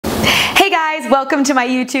welcome to my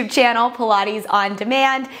YouTube channel, Pilates on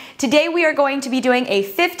Demand. Today we are going to be doing a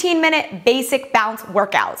 15-minute basic bounce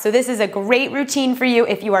workout. So this is a great routine for you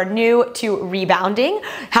if you are new to rebounding,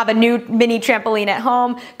 have a new mini trampoline at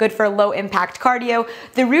home, good for low impact cardio.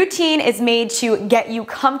 The routine is made to get you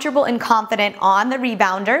comfortable and confident on the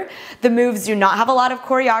rebounder. The moves do not have a lot of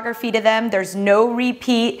choreography to them. There's no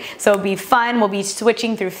repeat, so it'll be fun. We'll be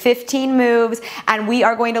switching through 15 moves and we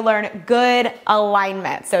are going to learn good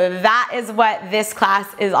alignment. So that is what this class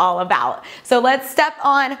is all about. So let's step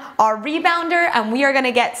on our rebounder and we are going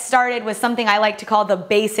to get started with something I like to call the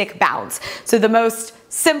basic bounce. So the most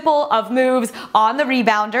simple of moves on the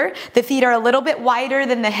rebounder. The feet are a little bit wider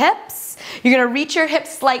than the hips. You're going to reach your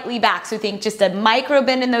hips slightly back. So think just a micro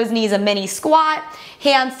bend in those knees, a mini squat,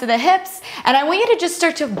 hands to the hips. And I want you to just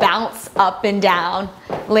start to bounce up and down,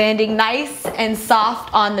 landing nice and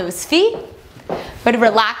soft on those feet. But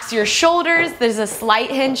relax your shoulders. There's a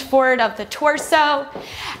slight hinge forward of the torso.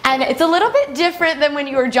 And it's a little bit different than when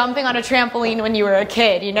you were jumping on a trampoline when you were a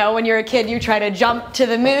kid. You know, when you're a kid, you try to jump to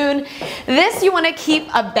the moon. This, you want to keep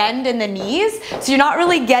a bend in the knees, so you're not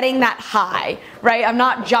really getting that high, right? I'm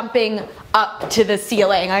not jumping up to the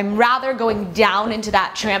ceiling. I'm rather going down into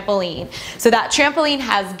that trampoline. So that trampoline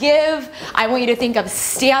has give. I want you to think of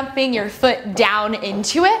stamping your foot down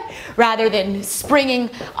into it rather than springing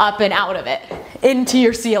up and out of it into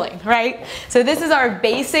your ceiling, right? So this is our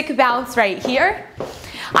basic bounce right here.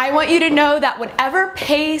 I want you to know that whatever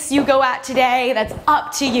pace you go at today, that's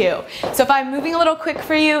up to you. So if I'm moving a little quick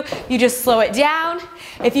for you, you just slow it down.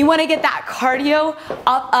 If you want to get that cardio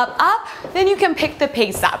up, then you can pick the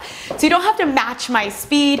pace up. So you don't have to match my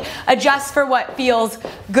speed, adjust for what feels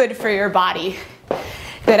good for your body.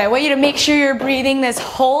 Good, I want you to make sure you're breathing this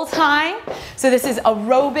whole time. So this is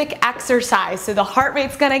aerobic exercise. So the heart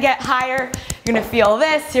rate's gonna get higher. You're gonna feel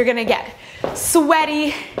this, you're gonna get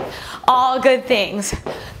sweaty, all good things.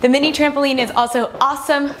 The mini trampoline is also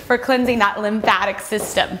awesome for cleansing that lymphatic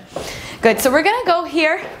system. Good, so we're gonna go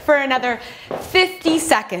here for another 50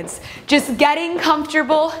 seconds, just getting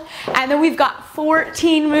comfortable, and then we've got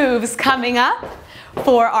 14 moves coming up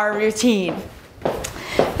for our routine.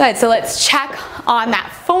 Good, so let's check on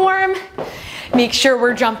that form. Make sure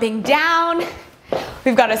we're jumping down.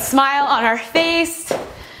 We've got a smile on our face.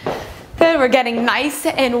 Good, we're getting nice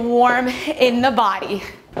and warm in the body.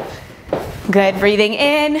 Good, breathing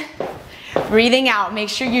in, breathing out. Make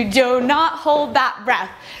sure you do not hold that breath.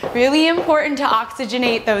 Really important to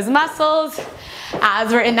oxygenate those muscles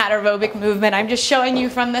as we're in that aerobic movement. I'm just showing you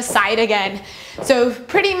from the side again. So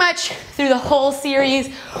pretty much through the whole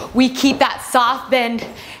series, we keep that soft bend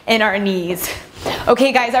in our knees.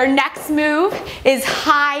 Okay guys, our next move is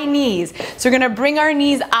high knees. So we're gonna bring our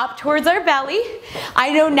knees up towards our belly.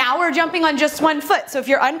 I know now we're jumping on just one foot, so if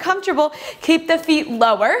you're uncomfortable, keep the feet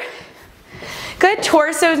lower. Good,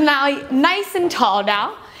 torso's now nice and tall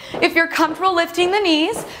now. If you're comfortable lifting the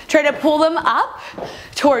knees, try to pull them up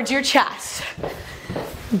towards your chest.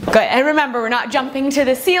 Good, and remember, we're not jumping to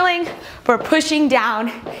the ceiling, we're pushing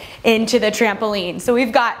down into the trampoline. So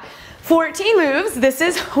we've got 14 moves, this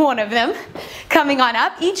is one of them, coming on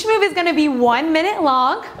up. Each move is gonna be 1 minute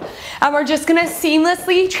long, and we're just gonna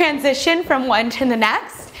seamlessly transition from one to the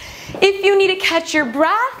next. If you need to catch your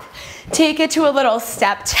breath, take it to a little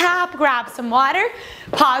step tap, grab some water,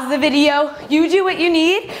 pause the video, you do what you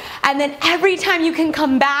need, and then every time you can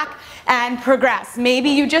come back and progress. Maybe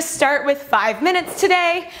you just start with 5 minutes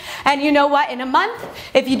today, and you know what, in a month,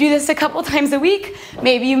 if you do this a couple times a week,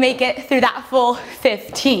 maybe you make it through that full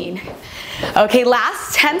 15. Okay,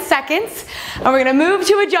 last 10 seconds, and we're gonna move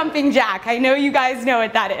to a jumping jack. I know you guys know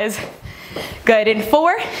what that is. Good, in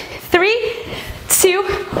 4, 3, 2,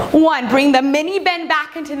 1. Bring the mini bend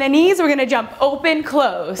back into the knees. We're gonna jump open,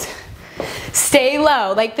 close. Stay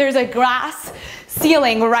low, like there's a glass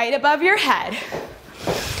ceiling right above your head.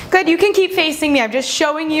 Good, you can keep facing me. I'm just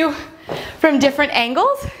showing you from different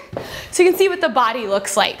angles so you can see what the body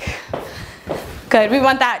looks like. Good, we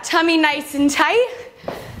want that tummy nice and tight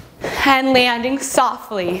and landing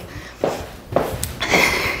softly.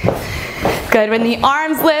 Good, when the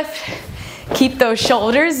arms lift, keep those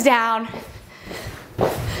shoulders down.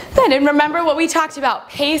 Good, and remember what we talked about.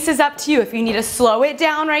 Pace is up to you. If you need to slow it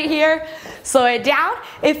down right here, slow it down.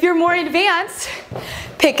 If you're more advanced,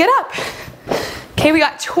 pick it up. Okay, we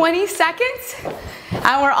got 20 seconds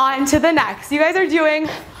and we're on to the next. You guys are doing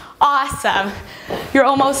awesome. You're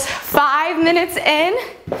almost 5 minutes in.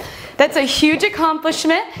 That's a huge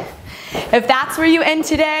accomplishment. If that's where you end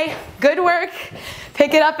today, good work.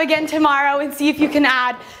 Pick it up again tomorrow and see if you can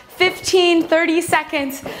add 15, 30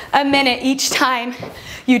 seconds a minute each time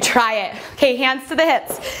you try it. Okay, hands to the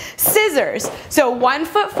hips. Scissors. So 1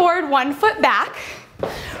 foot forward, 1 foot back.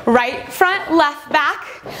 Right front, left back.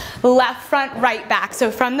 Left front, right back.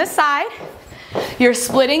 So from the side, you're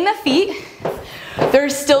splitting the feet.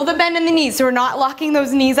 There's still the bend in the knees, so we're not locking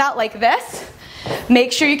those knees out like this.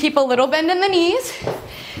 Make sure you keep a little bend in the knees.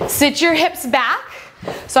 Sit your hips back,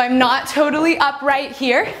 so I'm not totally upright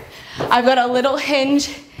here. I've got a little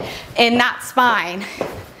hinge in that spine.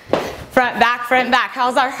 Front, back, front, back.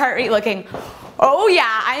 How's our heart rate looking? Oh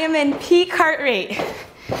yeah, I am in peak heart rate.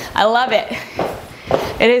 I love it.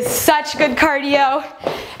 It is such good cardio,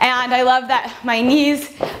 and I love that my knees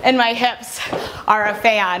and my hips are a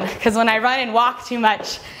fan, because when I run and walk too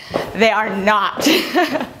much, they are not.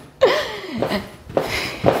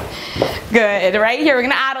 Good, right here we're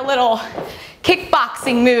gonna add a little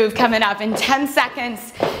kickboxing move coming up in 10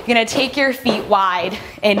 seconds. You're gonna take your feet wide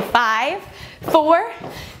in 5, 4,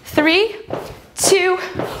 3, 2,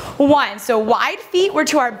 1. So wide feet, we're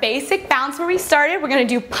to our basic bounce where we started. We're gonna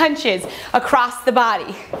do punches across the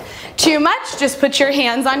body. Too much, just put your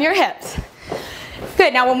hands on your hips.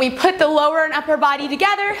 Good, now when we put the lower and upper body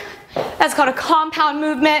together, that's called a compound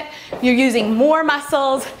movement. You're using more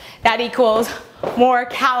muscles, that equals more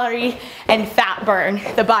calorie and fat burn.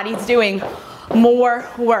 The body's doing more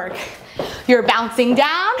work. You're bouncing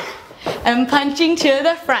down and punching to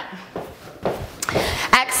the front.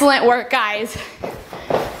 Excellent work, guys.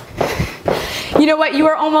 You know what? You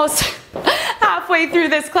are almost halfway through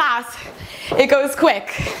this class. It goes quick.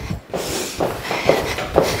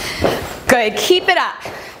 Good, keep it up.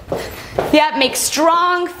 Yep, make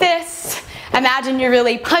strong fists. Imagine you're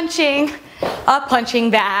really punching a punching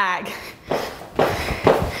bag.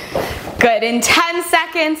 Good, in 10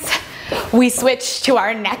 seconds, we switch to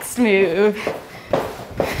our next move.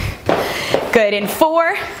 Good, in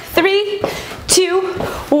 4, 3, 2,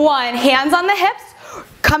 1. Hands on the hips.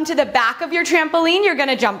 Come to the back of your trampoline. You're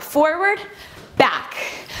gonna jump forward, back,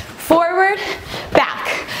 forward, back.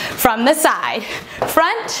 From the side,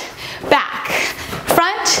 front, back,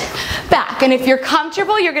 front, back. And if you're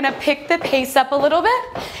comfortable, you're gonna pick the pace up a little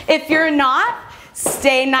bit. If you're not,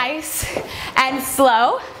 stay nice and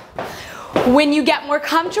slow. When you get more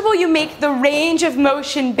comfortable, you make the range of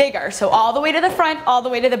motion bigger. So all the way to the front, all the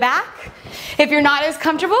way to the back. If you're not as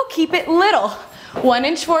comfortable, keep it little. 1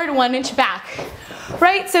 inch forward, 1 inch back.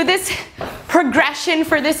 Right, so this progression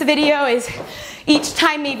for this video is each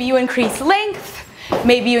time maybe you increase length,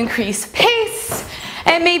 maybe you increase pace,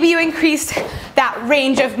 and maybe you increase that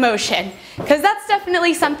range of motion. Because that's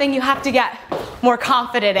definitely something you have to get more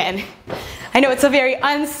confident in. I know it's a very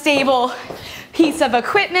unstable piece of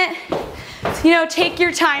equipment. So, you know, take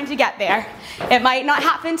your time to get there. It might not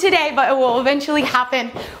happen today, but it will eventually happen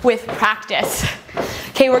with practice.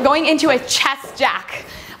 Okay, we're going into a chest jack.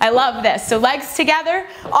 I love this. So legs together,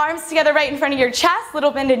 arms together right in front of your chest, little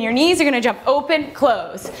bend in your knees. You're gonna jump open,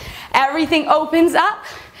 close. Everything opens up,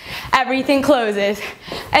 everything closes.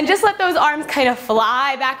 And just let those arms kind of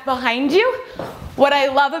fly back behind you. What I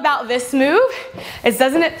love about this move is,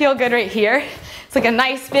 doesn't it feel good right here? It's like a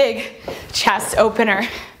nice big chest opener.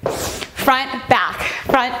 Front, back,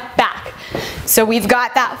 front, back. So we've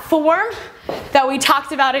got that form that we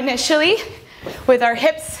talked about initially with our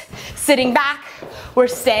hips sitting back. We're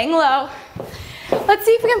staying low. Let's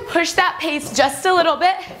see if we can push that pace just a little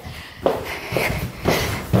bit.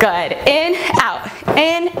 Good, in, out,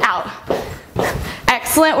 in, out.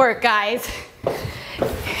 Excellent work, guys.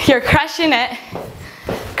 You're crushing it.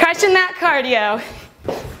 Crushing that cardio.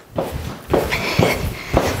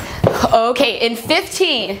 Okay, in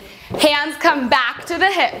 15, hands come back to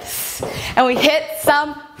the hips, and we hit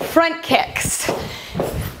some front kicks.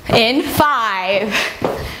 In 5,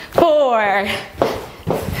 4,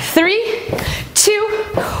 3, 2,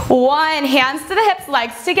 1. Hands to the hips,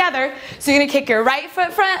 legs together. So you're gonna kick your right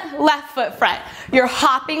foot front, left foot front. You're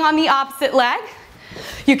hopping on the opposite leg.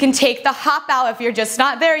 You can take the hop out if you're just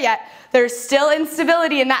not there yet. There's still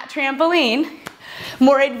instability in that trampoline.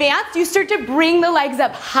 More advanced, you start to bring the legs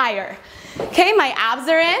up higher. Okay, my abs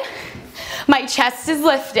are in, my chest is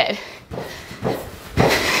lifted.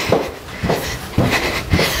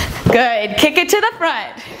 Good, kick it to the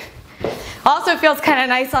front. Also feels kind of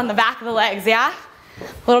nice on the back of the legs, yeah? A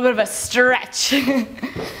little bit of a stretch.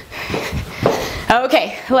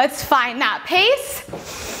 Okay, let's find that pace.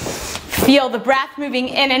 Feel the breath moving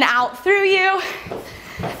in and out through you.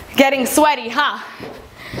 Getting sweaty, huh?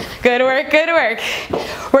 Good work, good work.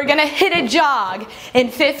 We're gonna hit a jog in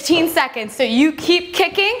 15 seconds, so you keep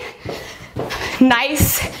kicking.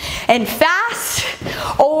 Nice and fast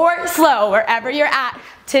or slow, wherever you're at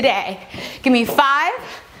today. Give me 5,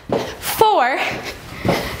 4,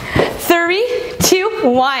 3, 2,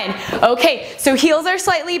 1. Okay, so heels are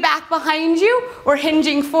slightly back behind you. We're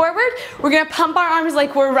hinging forward. We're gonna pump our arms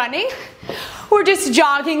like we're running. We're just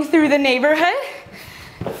jogging through the neighborhood,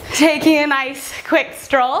 taking a nice quick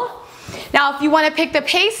stroll. Now, if you wanna pick the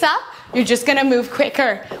pace up, you're just gonna move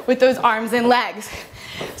quicker with those arms and legs.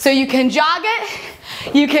 So you can jog it,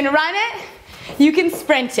 you can run it, you can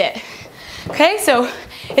sprint it. Okay, so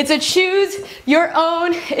it's a choose your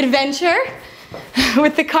own adventure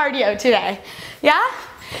with the cardio today, yeah?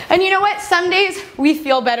 And you know what, some days we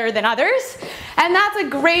feel better than others, and that's a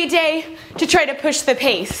great day to try to push the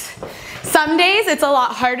pace. Some days it's a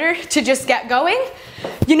lot harder to just get going.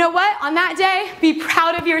 You know what, on that day, be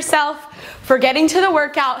proud of yourself for getting to the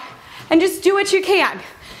workout and just do what you can,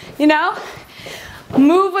 you know?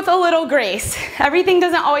 Move with a little grace. Everything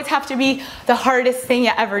doesn't always have to be the hardest thing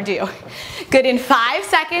you ever do. Good, in 5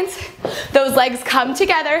 seconds, those legs come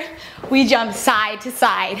together. We jump side to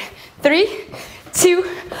side. 3, 2,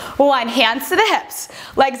 1. Hands to the hips.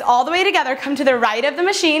 Legs all the way together. Come to the right of the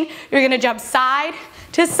machine. You're gonna jump side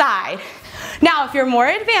to side. Now, if you're more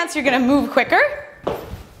advanced, you're gonna move quicker.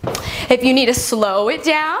 If you need to slow it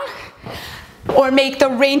down or make the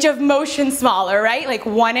range of motion smaller, right? Like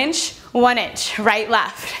 1 inch, 1 inch, right,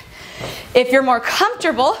 left. If you're more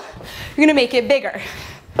comfortable, you're gonna make it bigger.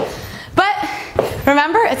 But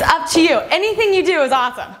remember, it's up to you. Anything you do is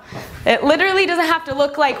awesome. It literally doesn't have to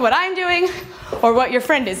look like what I'm doing or what your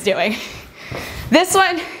friend is doing. This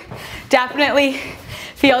one definitely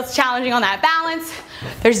feels challenging on that balance.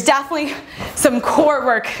 There's definitely some core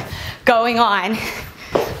work going on.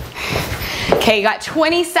 Okay, you got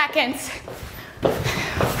 20 seconds.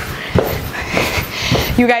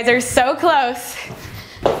 You guys are so close.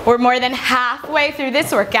 We're more than halfway through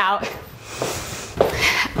this workout.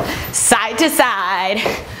 Side to side.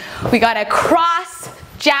 We got a cross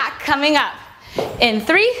jack coming up. In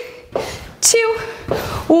 3, 2,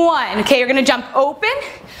 1. Okay, you're gonna jump open.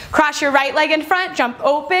 Cross your right leg in front, jump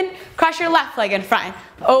open. Cross your left leg in front.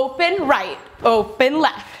 Open right, open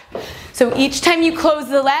left. So each time you close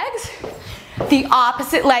the legs, the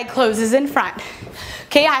opposite leg closes in front.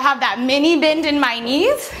 Okay, I have that mini bend in my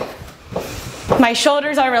knees. My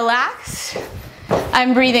shoulders are relaxed.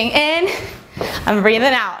 I'm breathing in, I'm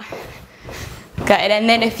breathing out. Good, and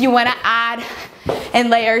then if you wanna add and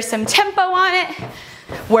layer some tempo on it,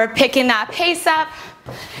 we're picking that pace up.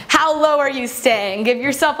 How low are you staying? Give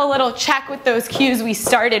yourself a little check with those cues we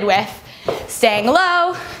started with. Staying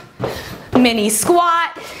low, mini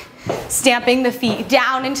squat, stamping the feet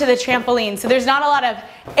down into the trampoline. So there's not a lot of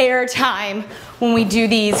air time when we do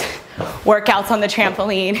these workouts on the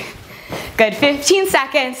trampoline. Good, 15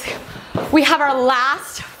 seconds. We have our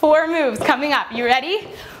last 4 moves coming up. You ready?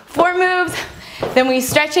 4 moves, then we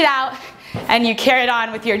stretch it out and you carry it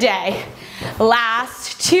on with your day.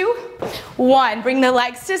 Last 2, 1. Bring the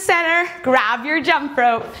legs to center, grab your jump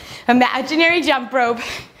rope, imaginary jump rope.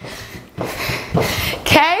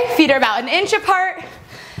 Okay, feet are about 1 inch apart,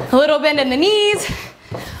 a little bend in the knees.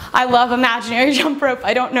 I love imaginary jump rope,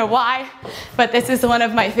 I don't know why, but this is one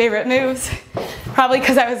of my favorite moves. Probably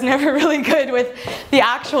because I was never really good with the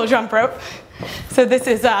actual jump rope. So this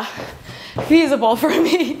is feasible for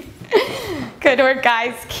me. Good work,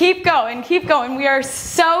 guys. Keep going, keep going. We are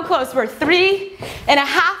so close. We're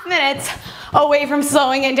 3.5 minutes away from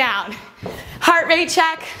slowing it down. Heart rate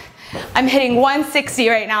check. I'm hitting 160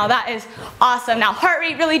 right now. That is awesome. Now, heart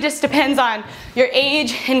rate really just depends on your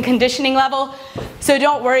age and conditioning level. So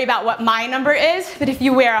don't worry about what my number is, but if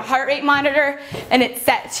you wear a heart rate monitor and it's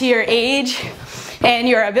set to your age and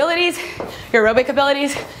your abilities, your aerobic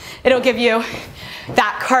abilities, it'll give you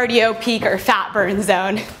that cardio peak or fat burn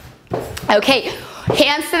zone. Okay,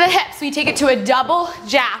 hands to the hips. We take it to a double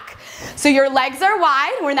jack. So your legs are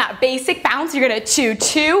wide. We're in that basic bounce. You're gonna do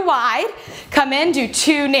 2 wide, come in, do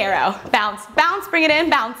 2 narrow. Bounce, bounce, bring it in,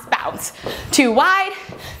 bounce, bounce. 2 wide,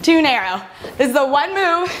 2 narrow. This is the one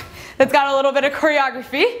move that's got a little bit of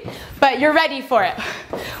choreography, but you're ready for it.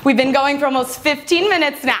 We've been going for almost 15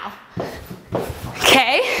 minutes now.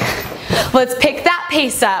 Okay, let's pick that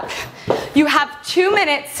pace up. You have 2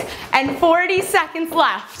 minutes and 40 seconds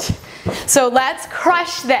left. So let's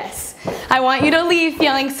crush this. I want you to leave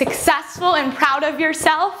feeling successful and proud of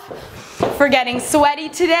yourself for getting sweaty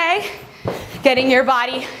today, getting your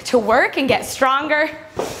body to work and get stronger,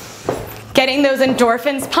 getting those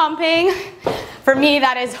endorphins pumping. For me,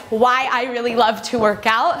 that is why I really love to work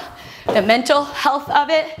out. The mental health of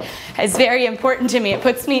it is very important to me. It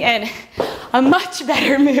puts me in a much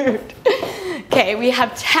better mood. Okay, we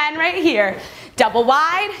have 10 right here. Double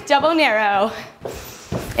wide, double narrow.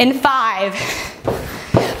 In 5,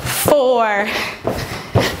 4,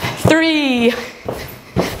 3,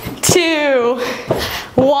 2,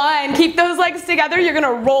 1. Keep those legs together. You're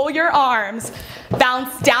gonna roll your arms.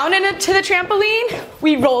 Bounce down into the trampoline,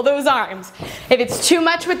 we roll those arms. If it's too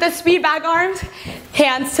much with the speed bag arms,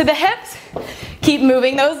 hands to the hips, keep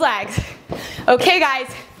moving those legs. Okay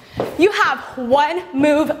guys, you have one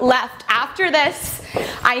move left. After this,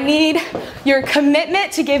 I need your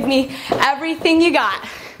commitment to give me everything you got.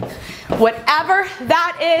 Whatever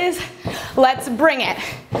that is, let's bring it.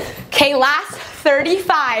 Okay, last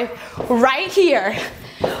 35, right here.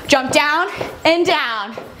 Jump down and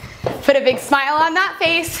down. Put a big smile on that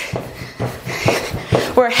face.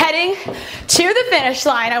 We're heading to the finish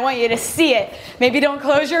line. I want you to see it. Maybe don't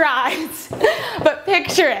close your eyes, but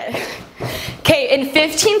picture it. Okay, in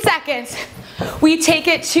 15 seconds, we take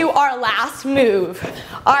it to our last move.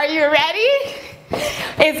 Are you ready?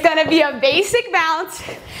 It's gonna be a basic bounce,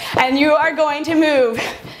 and you are going to move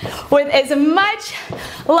with as much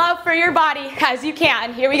love for your body as you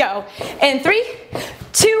can. Here we go. In 3,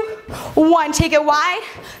 2, 1, take it wide,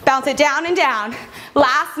 bounce it down and down.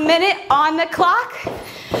 Last minute on the clock.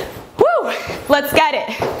 Woo, let's get it.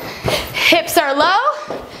 Hips are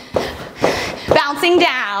low, bouncing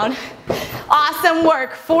down. Awesome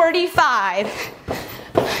work, 45.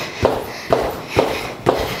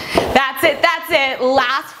 That's it,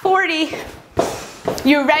 last 40.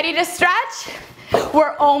 You ready to stretch?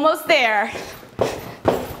 We're almost there.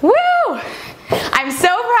 Woo, I'm so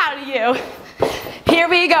proud of you. Here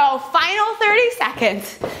we go, final 30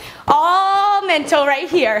 seconds. All mental right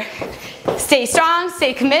here. Stay strong,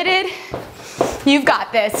 stay committed. You've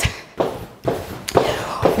got this.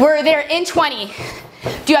 We're there in 20.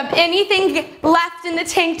 Do you have anything left in the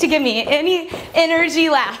tank to give me? Any energy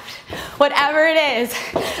left? Whatever it is,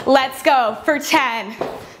 let's go for 10,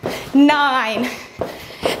 9,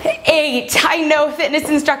 8. I know fitness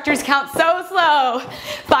instructors count so slow.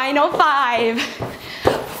 Final 5,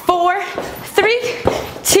 4, 3,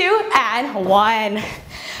 2, and 1.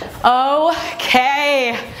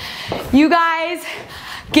 Okay, you guys,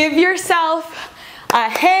 give yourself a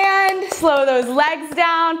hand, slow those legs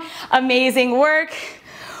down. Amazing work.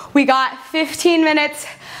 We got 15 minutes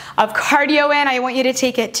of cardio in. I want you to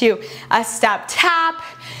take it to a step tap.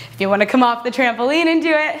 If you want to come off the trampoline and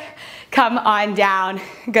do it, come on down.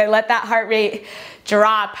 Good, let that heart rate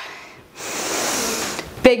drop.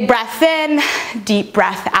 Big breath in, deep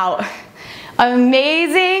breath out.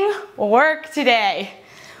 Amazing work today.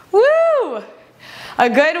 Woo! A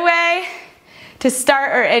good way to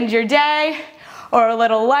start or end your day, or a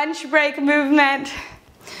little lunch break movement.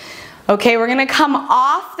 Okay, we're gonna come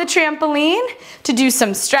off the trampoline to do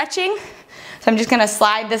some stretching. So I'm just gonna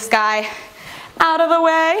slide this guy out of the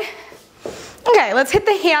way. Okay, let's hit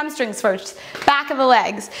the hamstrings first, back of the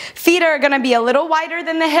legs. Feet are gonna be a little wider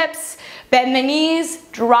than the hips. Bend the knees,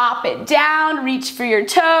 drop it down, reach for your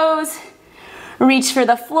toes, reach for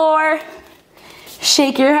the floor.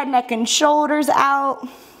 Shake your head, neck, and shoulders out.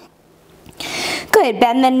 Good,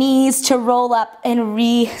 bend the knees to roll up and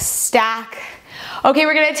re-stack. Okay,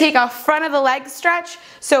 we're gonna take a front of the leg stretch.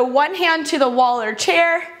 So one hand to the wall or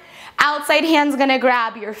chair, outside hand's gonna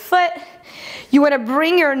grab your foot. You wanna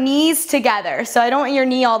bring your knees together. So I don't want your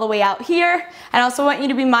knee all the way out here. I also want you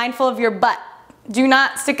to be mindful of your butt. Do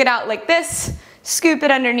not stick it out like this. Scoop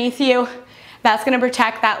it underneath you. That's gonna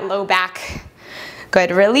protect that low back.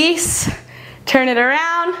 Good, release. Turn it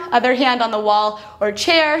around, other hand on the wall or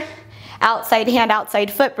chair. Outside hand,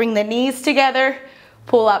 outside foot, bring the knees together.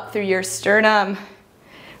 Pull up through your sternum.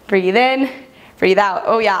 Breathe in, breathe out.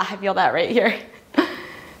 Oh yeah, I feel that right here.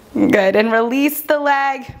 Good, and release the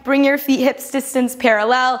leg. Bring your feet hips distance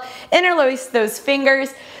parallel. Interlace those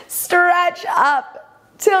fingers. Stretch up.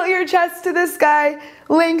 Tilt your chest to the sky.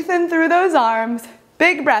 Lengthen through those arms.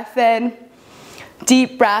 Big breath in.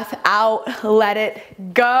 Deep breath out. Let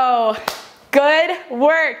it go. Good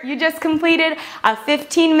work. You just completed a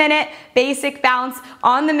 15-minute basic bounce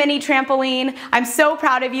on the mini trampoline. I'm so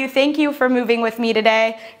proud of you. Thank you for moving with me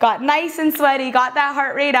today. Got nice and sweaty, got that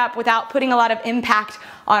heart rate up without putting a lot of impact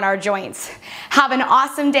on our joints. Have an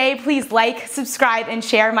awesome day. Please like, subscribe, and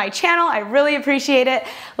share my channel. I really appreciate it.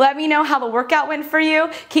 Let me know how the workout went for you.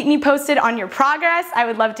 Keep me posted on your progress. I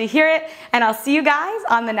would love to hear it. And I'll see you guys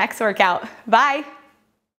on the next workout. Bye.